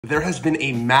There has been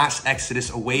a mass exodus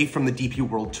away from the DP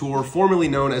World Tour, formerly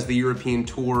known as the European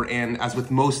Tour, and as with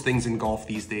most things in golf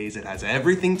these days, it has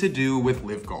everything to do with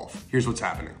LIV Golf. Here's what's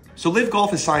happening. So LIV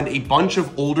Golf has signed a bunch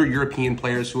of older European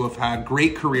players who have had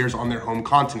great careers on their home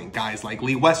continent, guys like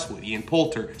Lee Westwood, Ian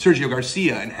Poulter, Sergio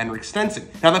Garcia, and Henrik Stenson.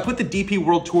 Now that put the DP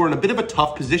World Tour in a bit of a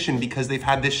tough position because they've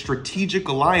had this strategic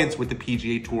alliance with the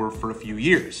PGA Tour for a few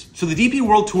years. So the DP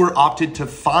World Tour opted to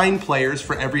fine players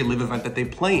for every LIV event that they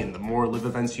play in. The more LIV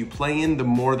events you play in, the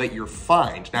more that you're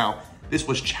fined. Now, this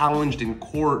was challenged in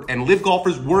court, and LIV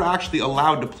golfers were actually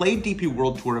allowed to play DP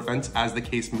World Tour events as the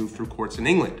case moved through courts in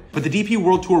England. But the DP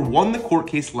World Tour won the court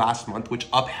case last month, which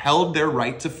upheld their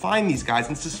right to fine these guys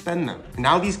and suspend them.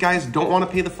 Now these guys don't want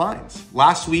to pay the fines.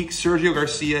 Last week, Sergio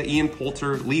Garcia, Ian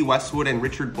Poulter, Lee Westwood, and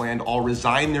Richard Bland all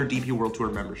resigned their DP World Tour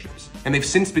memberships, and they've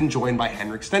since been joined by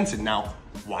Henrik Stenson. Now,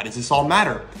 why does this all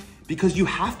matter? Because you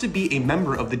have to be a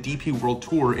member of the DP World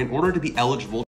Tour in order to be eligible